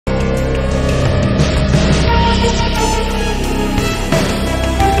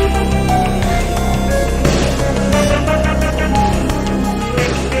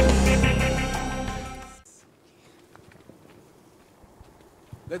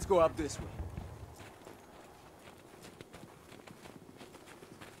Let's go up this way.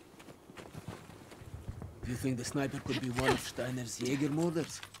 You think the sniper could be one of Steiner's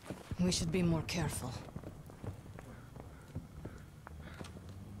Jägermorders? We should be more careful.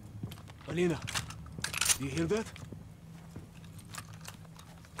 Alina, do you hear that?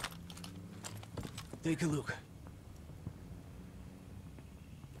 Take a look.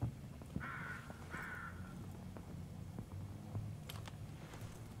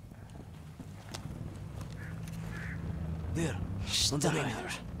 There, on the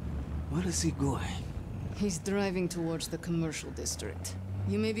right. Where is he going? He's driving towards the commercial district.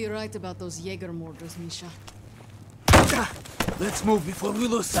 You may be right about those Jägermorders, Misha. Let's move before we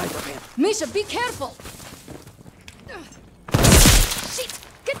lose sight of him. Misha, be careful! Shit!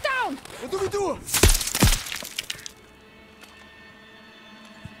 Get down! What do we do?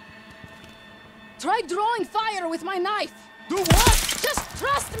 Try drawing fire with my knife! Do what? Just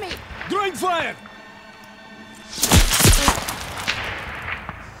trust me! Drawing fire!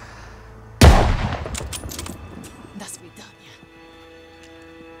 Das vidania.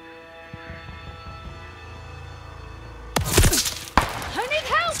 I need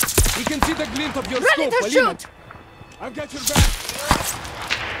help! We can see the glint of your Ready scope, to Alina. shoot! I've got your back.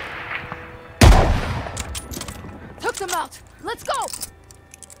 Took them out! Let's go!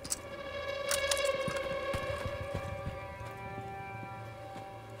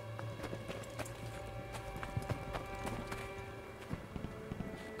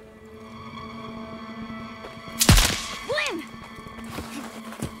 Flynn!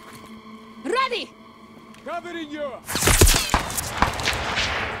 Ready! Covering you!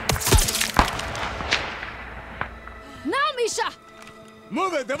 Now, Misha!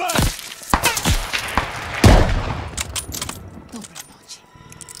 Move it, давай! Доброй ночи.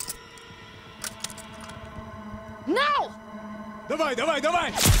 Now! Давай, давай,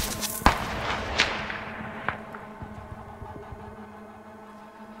 давай!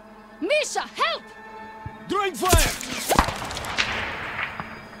 Misha, help! Drawing fire!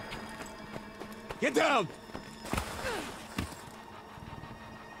 Get down!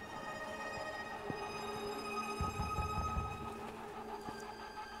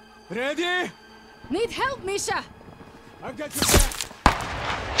 Ready? Need help, Misha! I've got your back.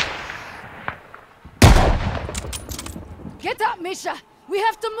 Get up, Misha! We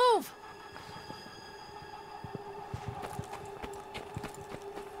have to move!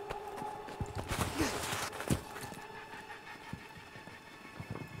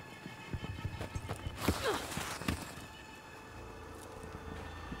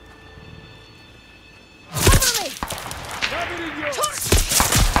 Cover me! Covering you!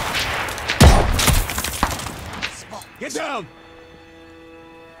 Get down!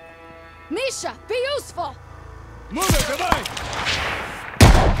 Misha, be useful! Move it, давай!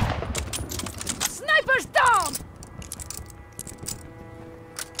 Snipers down!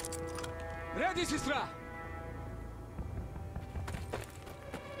 Ready, сестра?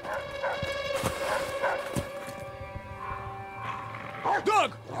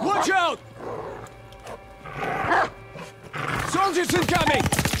 Dog, watch out! Soldiers incoming!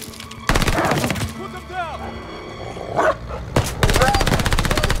 Put them down!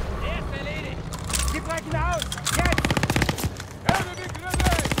 Erst erledigt! Sie brechen aus! Jetzt! Enemy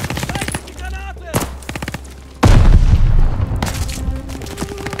grenade! Reißen die Granate!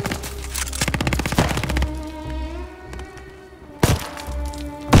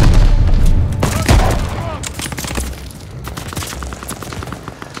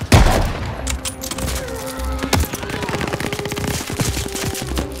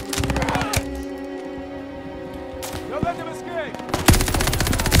 Don't let them escape!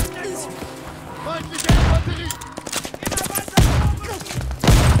 Feindliche Infanterie!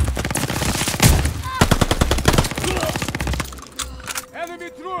 Enemy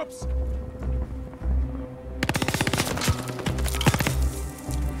troops!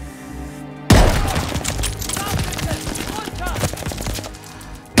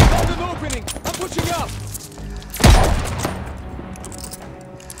 Found an opening! I'm pushing up!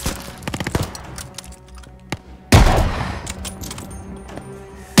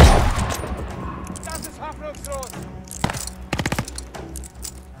 Das ist hoffnungslos!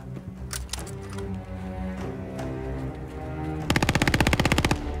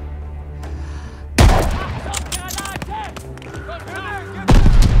 Achtung, Granate! Kontakt!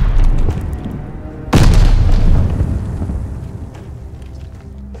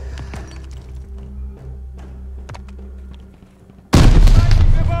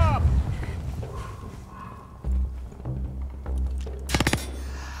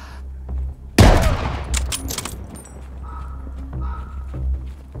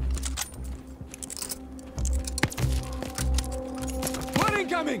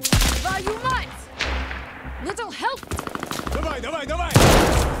 coming! You might! Little help! Давай!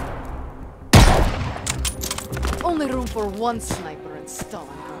 Only room for one sniper in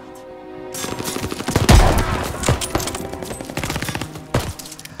Stalingrad.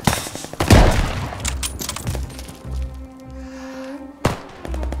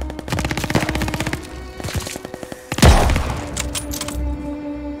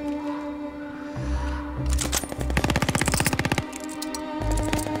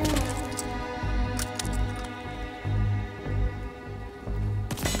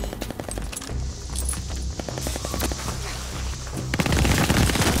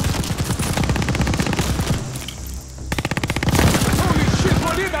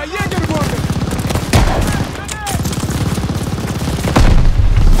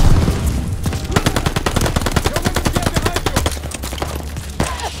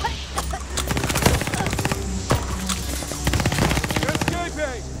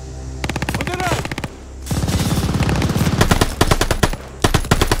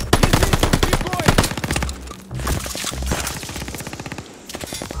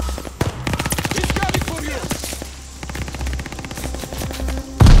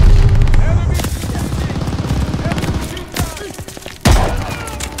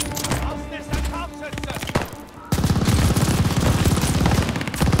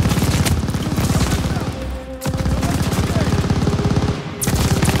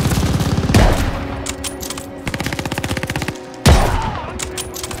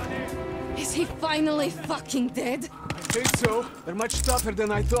 Finally fucking dead? I think so. They're much tougher than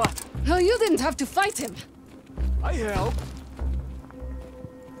I thought. Well, you didn't have to fight him. I help.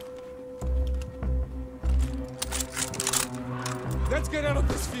 Let's get out of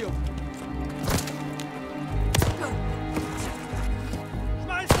this field.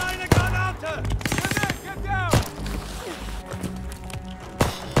 Schmeiß eine Granate! Get down!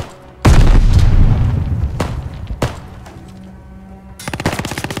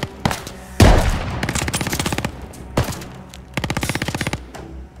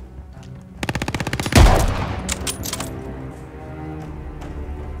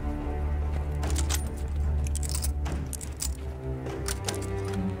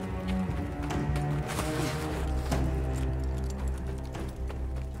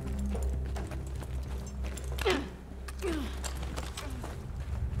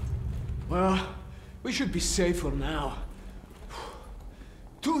 Well, we should be safe for now.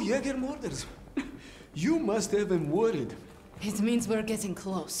 2 Jäger murders. You must have been worried. It means we're getting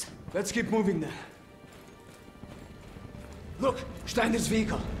close. Let's keep moving then. Look, Steiner's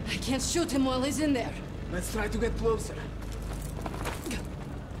vehicle. I can't shoot him while he's in there. Let's try to get closer.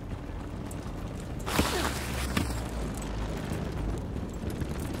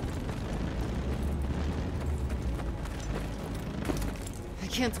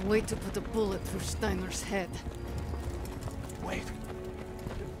 I can't wait to put a bullet through Steiner's head. Wait.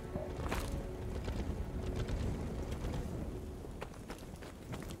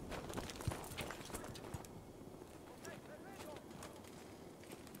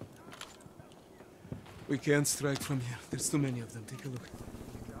 We can't strike from here. There's too many of them. Take a look.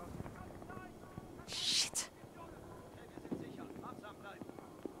 Shit.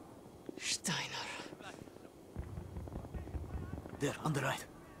 Steiner. There, on the right.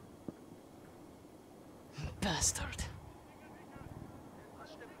 Bastard.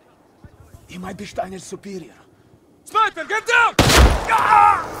 He might be Steiner's superior. Sniper, get down!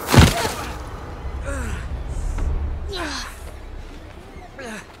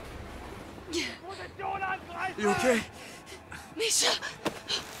 You okay? Misha!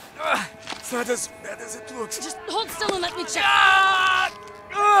 It's not as bad as it looks. Just hold still and let me check.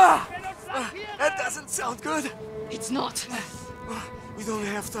 That doesn't sound good. It's not. We don't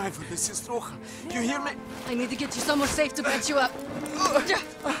have time for this, Roja. You hear me? I need to get you somewhere safe to patch you up.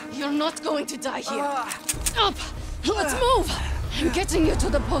 You're not going to die here. Up! Let's move! I'm getting you to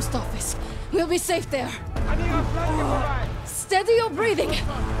the post office. We'll be safe there. Steady your breathing.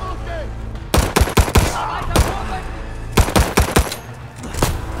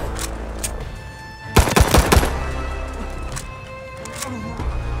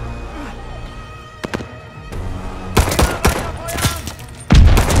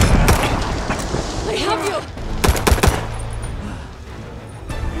 I have you!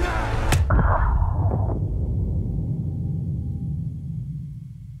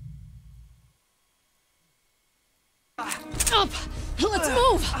 Up! Let's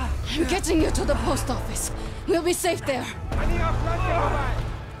move! I'm getting you to the post office. We'll be safe there.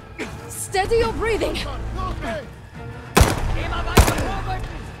 Steady your breathing.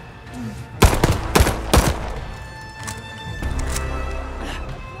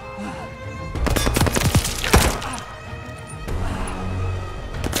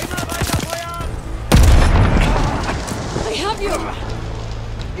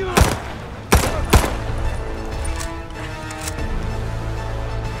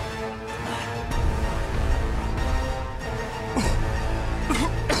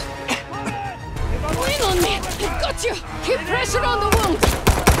 Lean on me! I've got you! Keep pressure on the wound!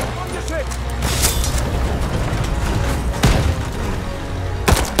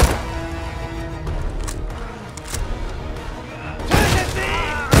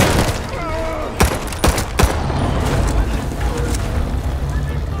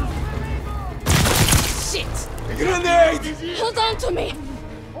 Shit! Grenade! Hold on to me!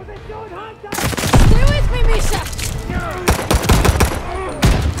 Stay with me, Misha!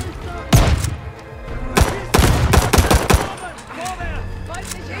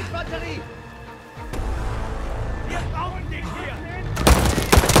 Batterie! Wir brauchen dich hier!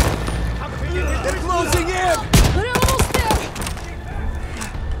 They're closing in! We're almost there!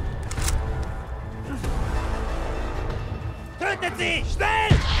 Tötet sie!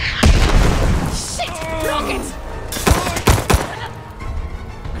 Schnell! Shit! Rockets!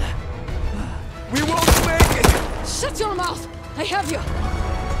 We won't make it! Shut your mouth! I have you!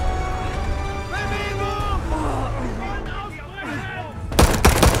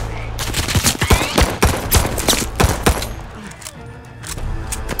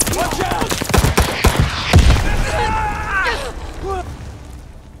 Watch out!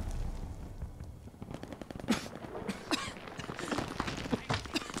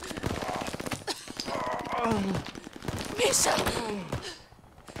 Misha!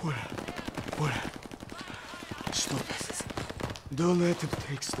 What? Stop it. Don't let them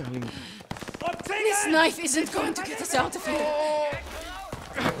take Stalin. This knife isn't going to get us out of here.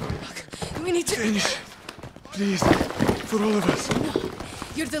 Look, we need to... Finish. Please. For all of us. No,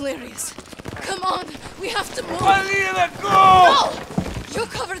 you're delirious. Come on, we have to move. Alina, go! No! You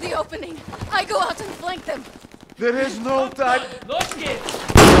cover the opening. I go out and flank them. There is no time. Los geht's!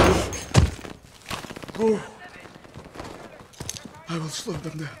 Go. I will slow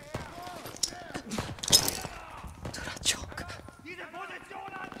them down. Durachok.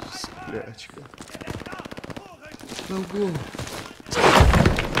 Сплячка. Now go.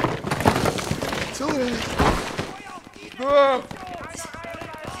 It's all right. Go!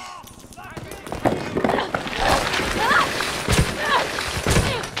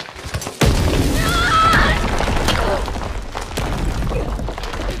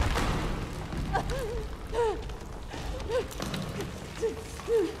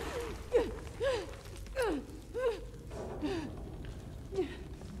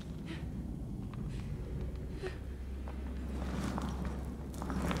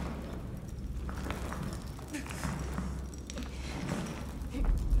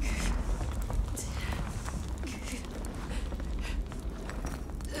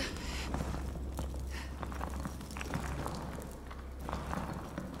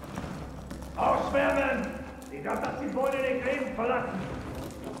 Ausschwärmen! Ich darf das Gebäude den Gräben verlassen!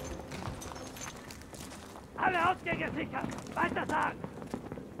 Alle Ausgänge sichern! Weiter sagen!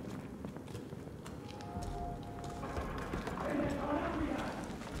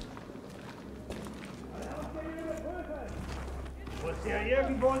 Muss ja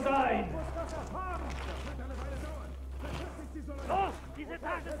irgendwo sein! Los! Diese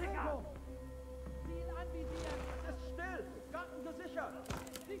Tage sicher!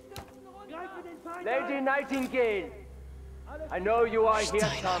 Lady Nightingale, I know you are here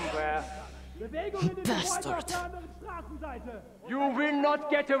somewhere. Bastard. You will not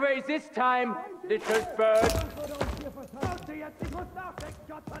get away this time, little bird.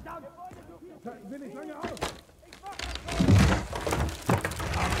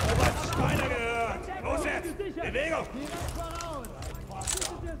 Keiner gehört! Los jetzt! Bewegung!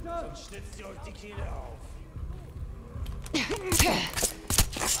 Sonst schnitzt ihr euch die Kehle auf.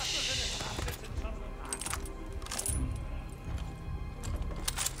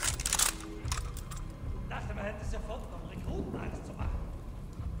 Dachte, man hätte es erfunden, um Rekruten Angst zu machen.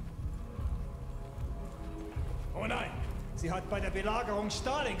 Oh nein! Sie hat bei der Belagerung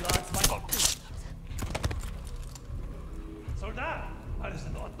Stalingrads mein... Soldat! Alles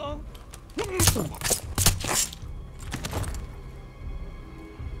in Ordnung?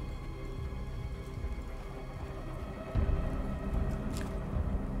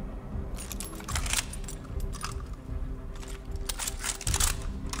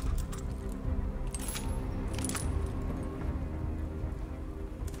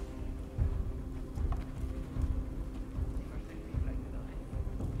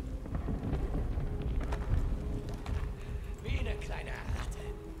 Wie eine kleine Ratte.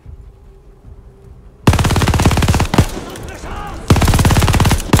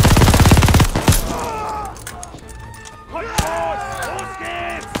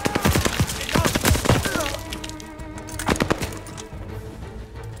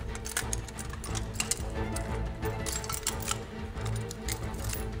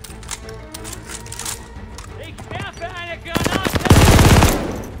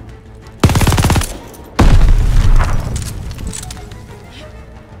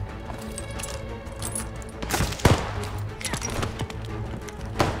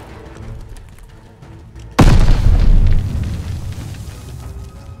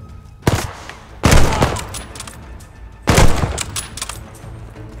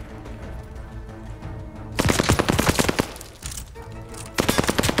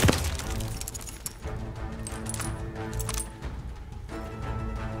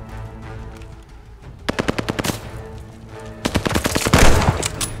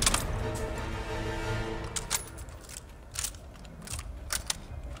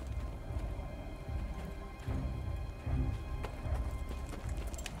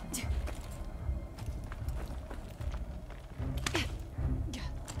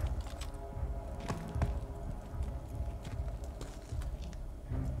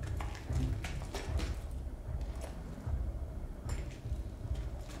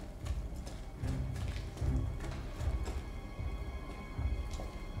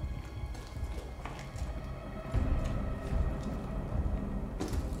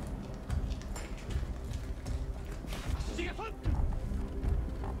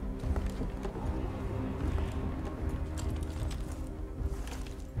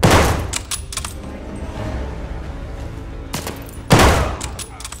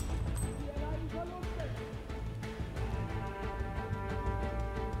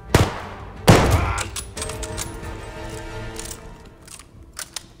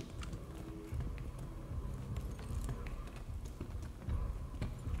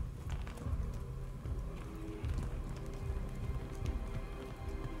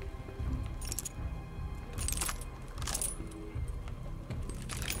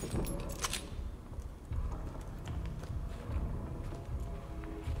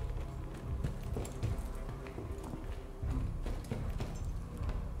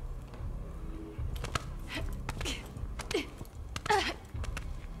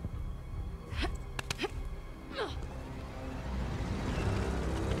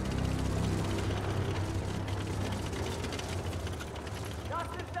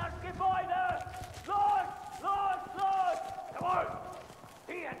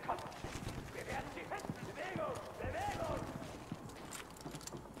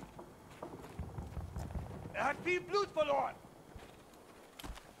 Blut verloren!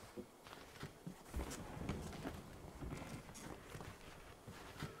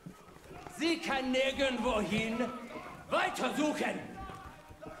 Sie kann nirgendwo hin. Weiter suchen!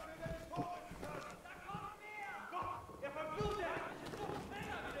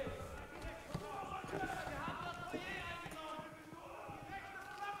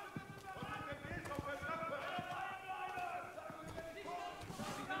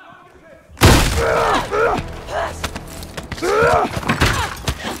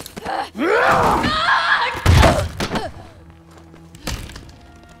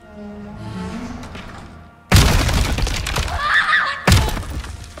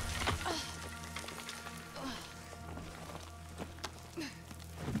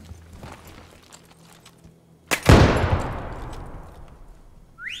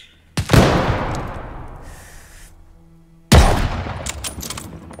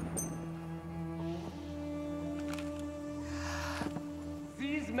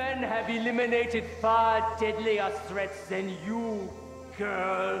 Men have eliminated far deadlier threats than you,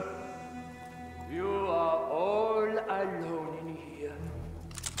 girl. You are all alone in here.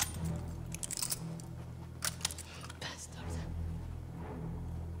 Bastard.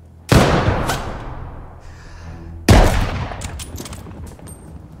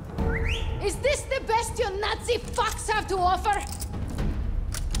 Is this the best you Nazi fucks have to offer?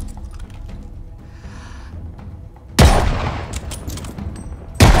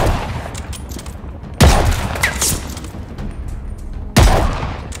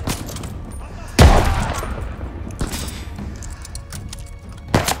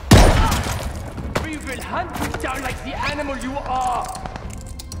 You are!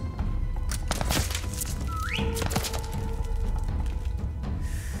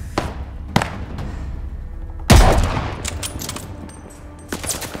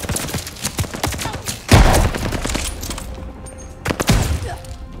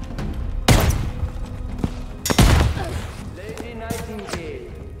 Lady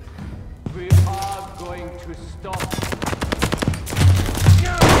Nightingale, we are going to stop.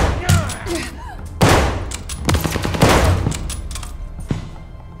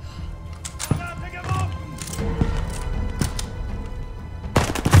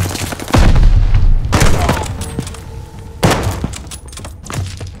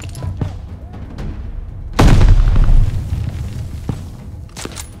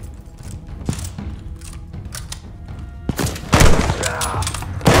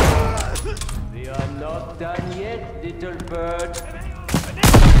 Done yet, little bird.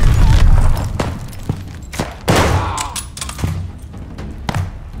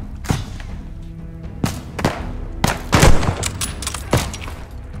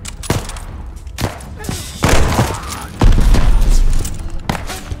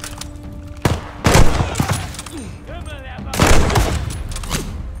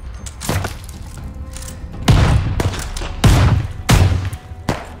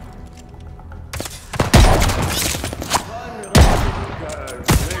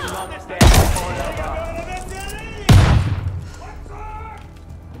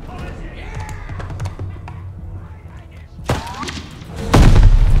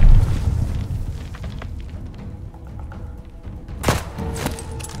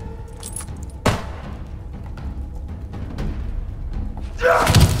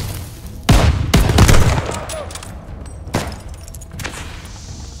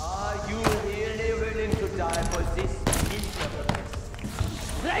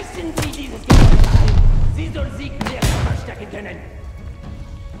 Reißen Sie dieses Gebäude ein! Sie soll Sieg nirgends verstecken können!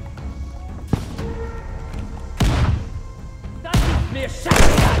 Das ist mir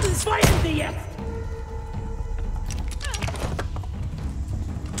scheißegal! Feuern Sie jetzt!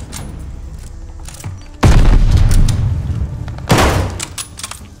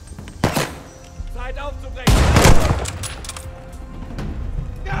 Zeit aufzubrechen!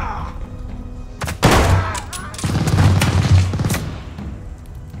 Ja!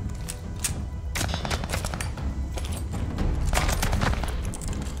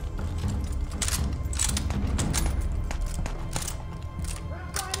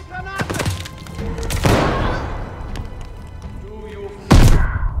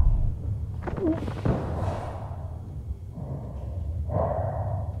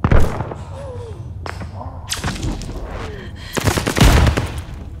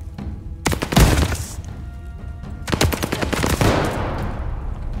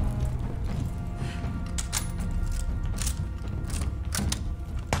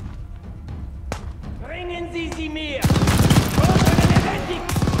 Bringen Sie sie mir!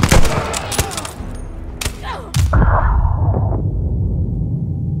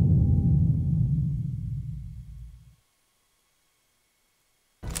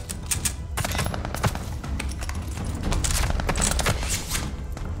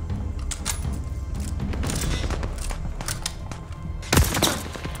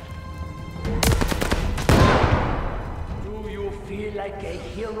 a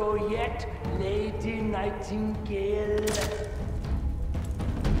hero yet, Lady Nightingale.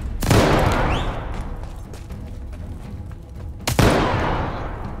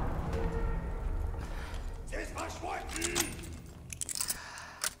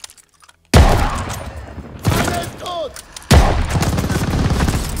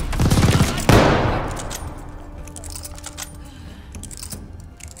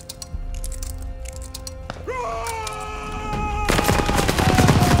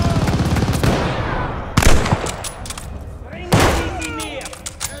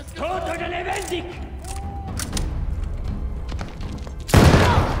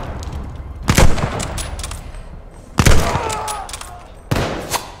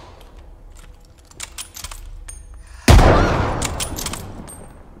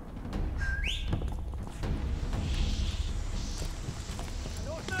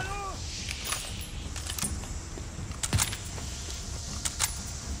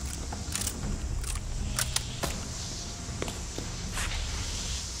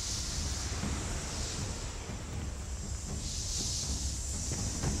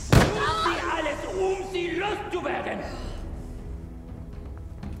 Sie loszuwerden!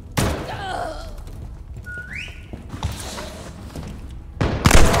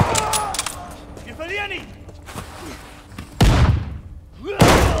 Wir verlieren ihn!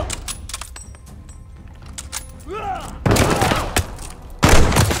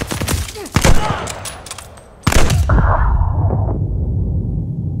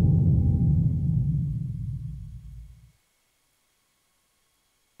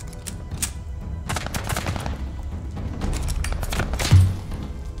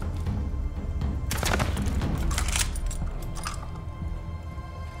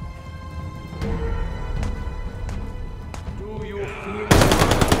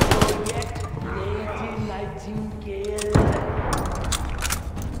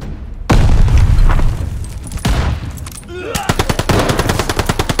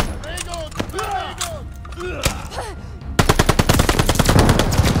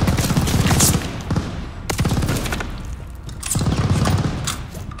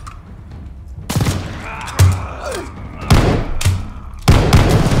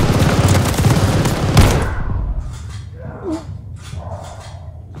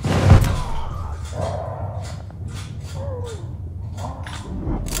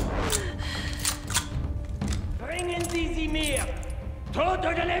 Tot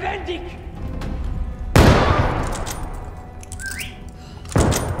oder lebendig!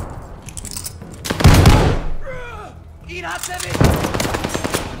 Ihn hat's erwischt!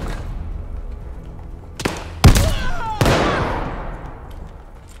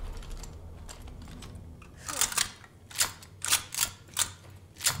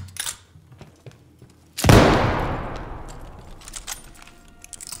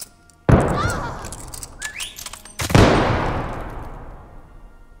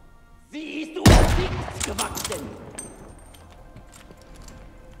 Sie ist unbedingt gewachsen!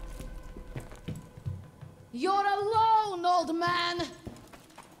 You're alone, old man!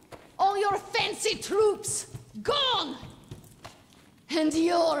 All your fancy troops, gone! And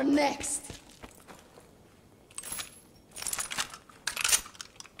you're next!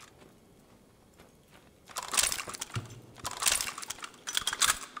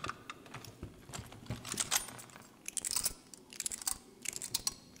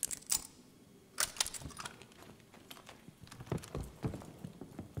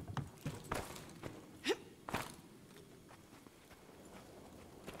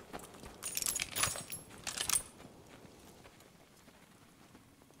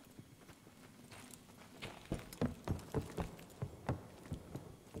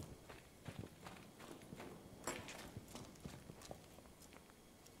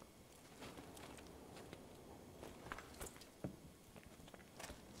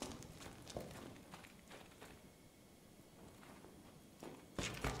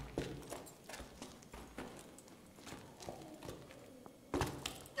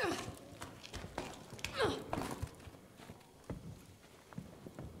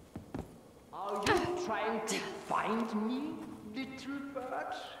 Are you trying to find me, little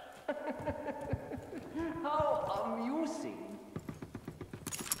bird? How amusing.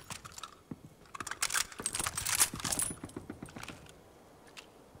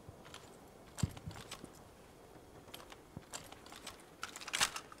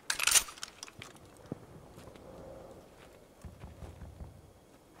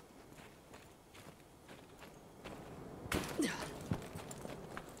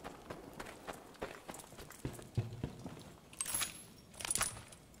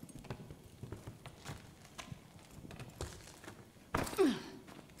 Ugh.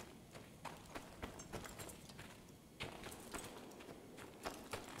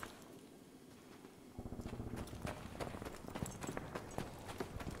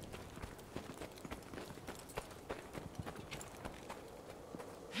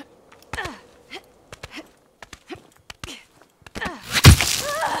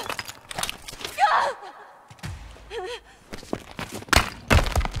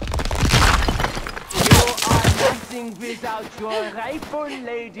 out your rifle,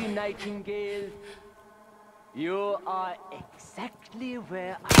 Lady Nightingale. You are exactly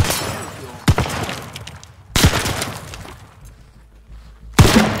where I want you.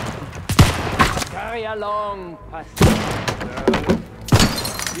 Carry along, Pastor girl.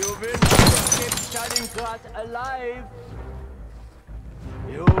 You will not escape Stalingrad alive.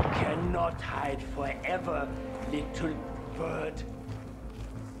 You cannot hide forever, little bird.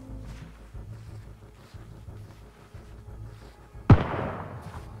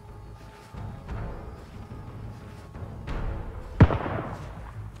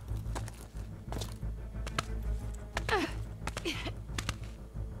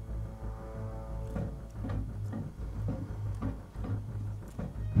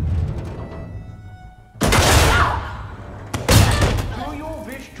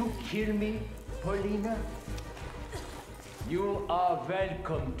 Kill me, Paulina? You are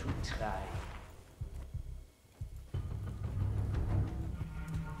welcome to try.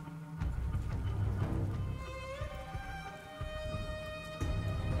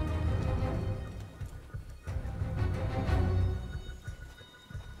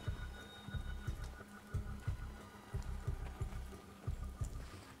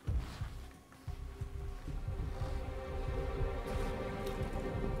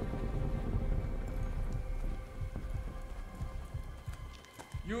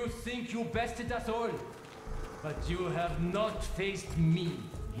 You think you bested us all, but you have not faced me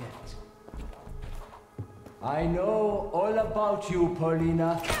yet. I know all about you,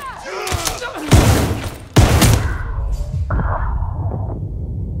 Paulina.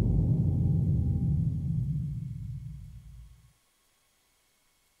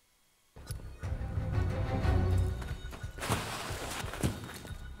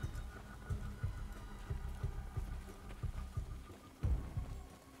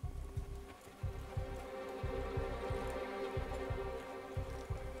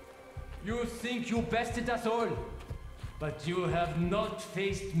 You think you bested us all, but you have not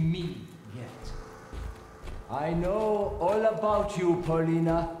faced me yet. I know all about you,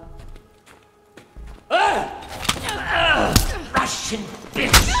 Paulina. Russian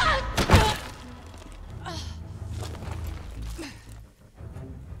bitch!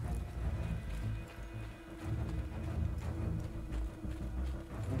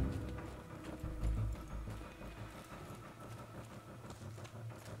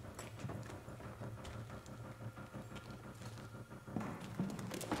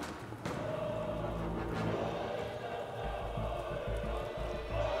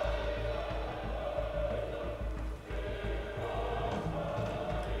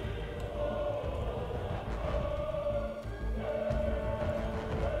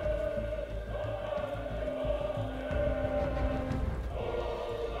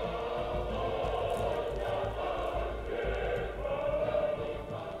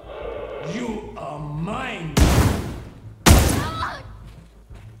 You are mine!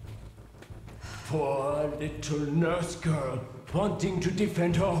 Poor little nurse girl wanting to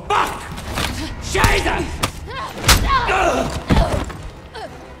defend her. Fuck! Scheiße!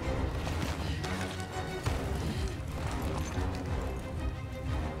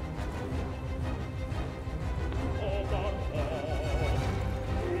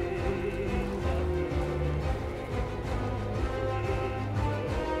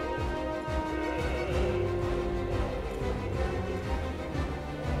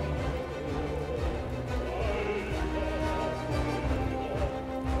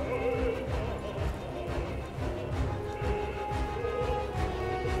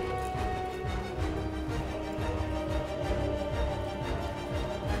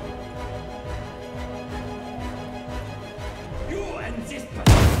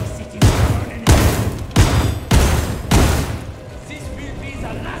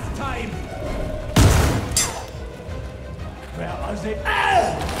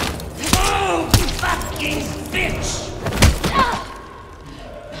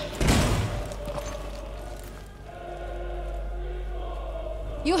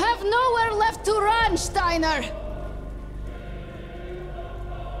 You have nowhere left to run, Steiner!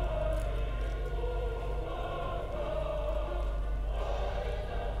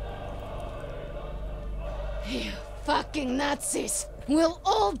 You fucking Nazis! We'll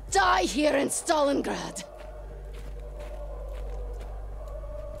all die here in Stalingrad!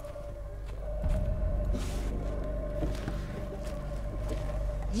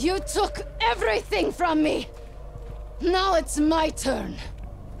 You took everything from me! Now it's my turn!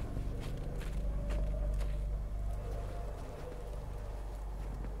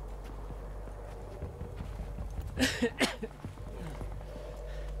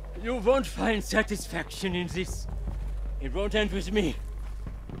 You won't find satisfaction in this. It won't end with me.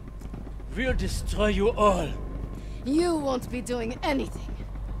 We'll destroy you all. You won't be doing anything.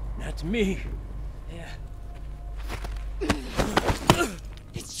 Not me.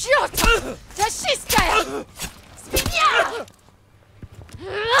 Черт! Тащись-ка! Свинья!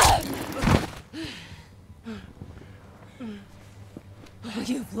 All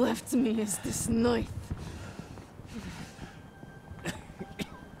you've left me is this knife.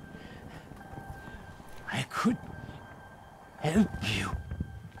 I could help you.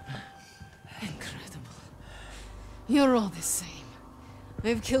 Incredible. You're all the same.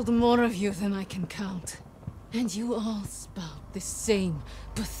 I've killed more of you than I can count. And you all spout the same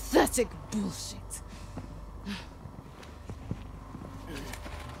pathetic bullshit.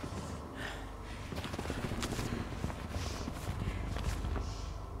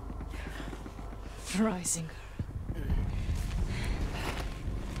 Freisinger.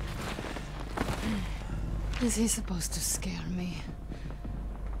 Is he supposed to scare me?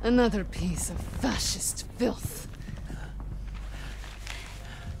 Another piece of fascist filth.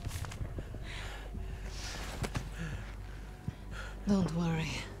 Don't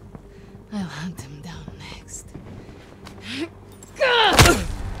worry. I'll hunt him down next.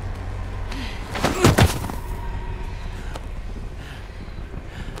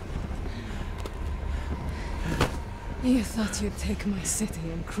 You thought you'd take my city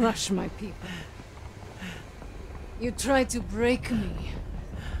and crush my people. You tried to break me,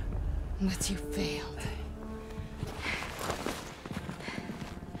 but you failed.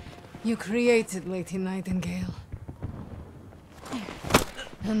 You created Lady Nightingale.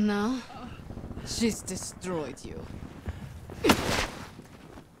 And now, she's destroyed you.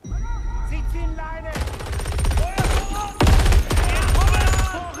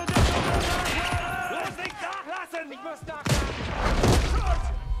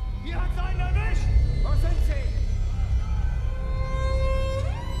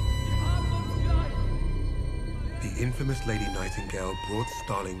 The infamous Lady Nightingale brought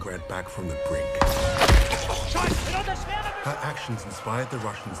Stalingrad back from the brink. Her actions inspired the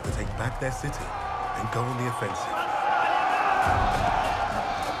Russians to take back their city and go on the offensive.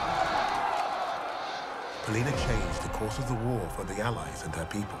 Polina changed the course of the war for the Allies and her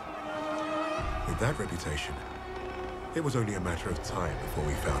people. With that reputation, it was only a matter of time before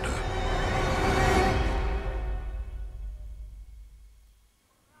we found her.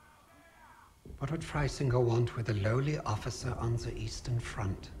 What would Freisinger want with a lowly officer on the Eastern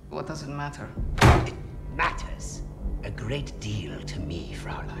Front? What does it matter? It matters a great deal to me,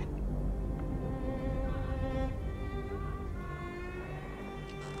 Fraulein.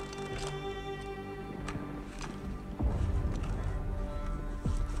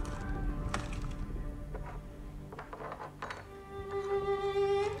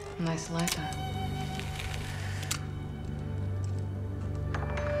 Nice lighter.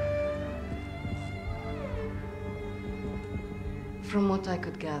 From what I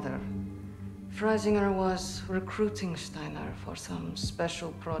could gather, Freisinger was recruiting Steiner for some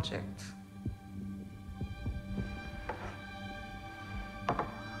special project.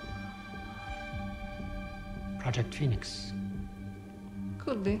 Project Phoenix.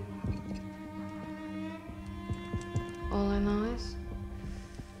 Could be. All I know is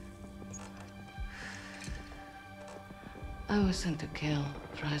I was sent to kill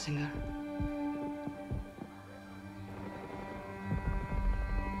Freisinger.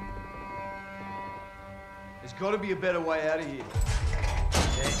 There's got to be a better way out of here.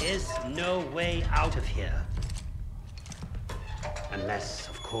 There is no way out of here. Unless,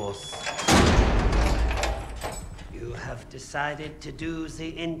 of course, you have decided to do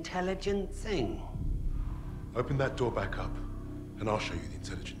the intelligent thing. Open that door back up, and I'll show you the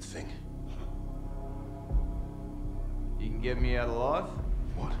intelligent thing. You can get me out alive?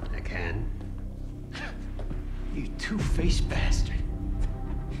 What? I can. You two-faced bastard.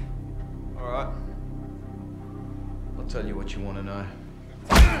 All right. I'll tell you what you want to know.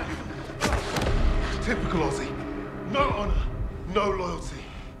 Typical Aussie. No honor, no loyalty.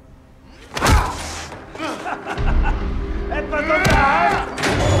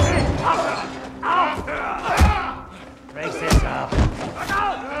 Brace this up.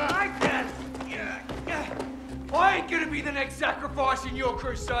 I ain't gonna be the next sacrifice in your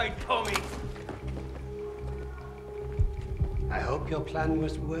crusade, Tommy. I hope your plan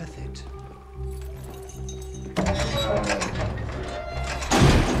was worth it.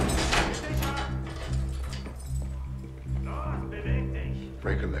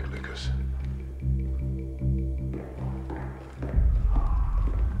 Break a leg, Lucas.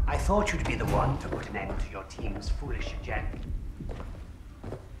 I thought you'd be the one to put an end to your team's foolish agenda.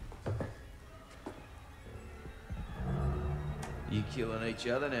 You killing each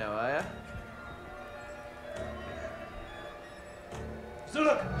other now, are ya? So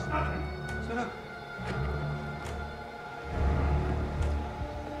look, it's nothing. So look.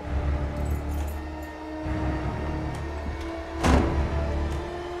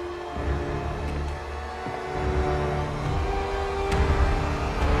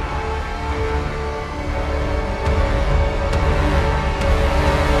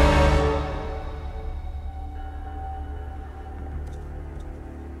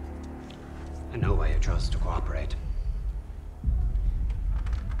 I know why you chose to cooperate.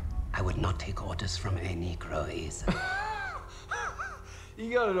 I would not take orders from a Negro easily.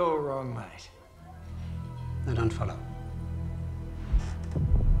 You got it all wrong, mate. I don't follow.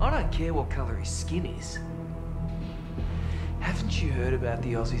 I don't care what colour his skin is. Haven't you heard about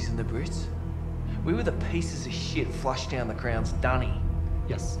the Aussies and the Brits? We were the pieces of shit flushed down the Crown's dunny.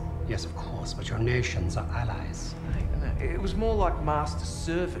 Yes, yes, of course, but your nations are allies. No, it was more like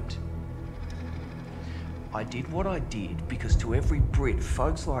master-servant. I did what I did because to every Brit,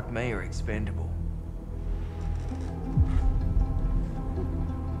 folks like me are expendable.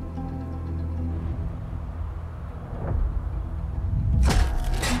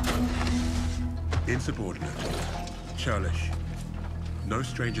 Insubordinate, churlish, no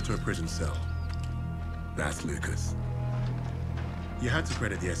stranger to a prison cell. That's Lucas. You had to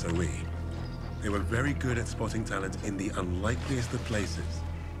credit the SOE. They were very good at spotting talent in the unlikeliest of places.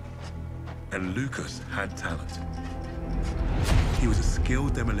 And Lucas had talent. He was a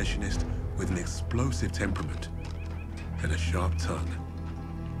skilled demolitionist with an explosive temperament and a sharp tongue.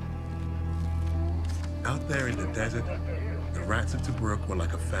 Out there in the desert, the rats of Tobruk were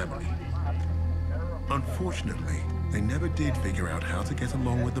like a family. Unfortunately, they never did figure out how to get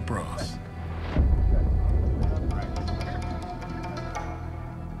along with the brass.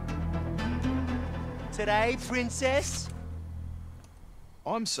 Today, princess?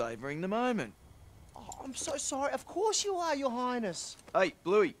 I'm savouring the moment. Oh, I'm so sorry. Of course you are, your highness. Hey,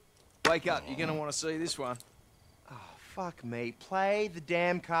 Bluey, wake up. You're gonna want to see this one. Oh, fuck me. Play the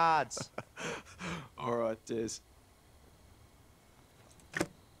damn cards. All right, Des.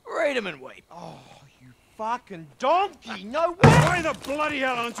 Read 'em and weep. Oh, you fucking donkey! No way! Why the bloody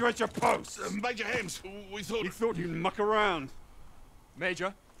hell aren't you at your post? Major Hems, we thought... We thought you'd muck around.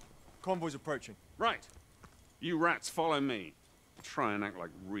 Major, convoy's approaching. Right. You rats follow me. Try and act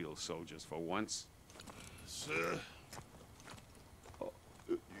like real soldiers for once. Sir?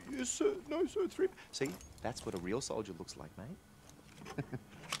 Yes, sir. No, sir. See, that's what a real soldier looks like, mate.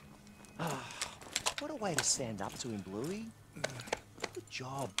 What a way to stand up to him, Bluey. Good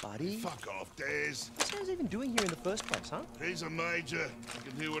job, buddy. Fuck off, Des. What's he even doing here in the first place, huh? He's a major. He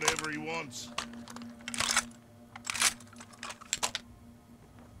can do whatever he wants.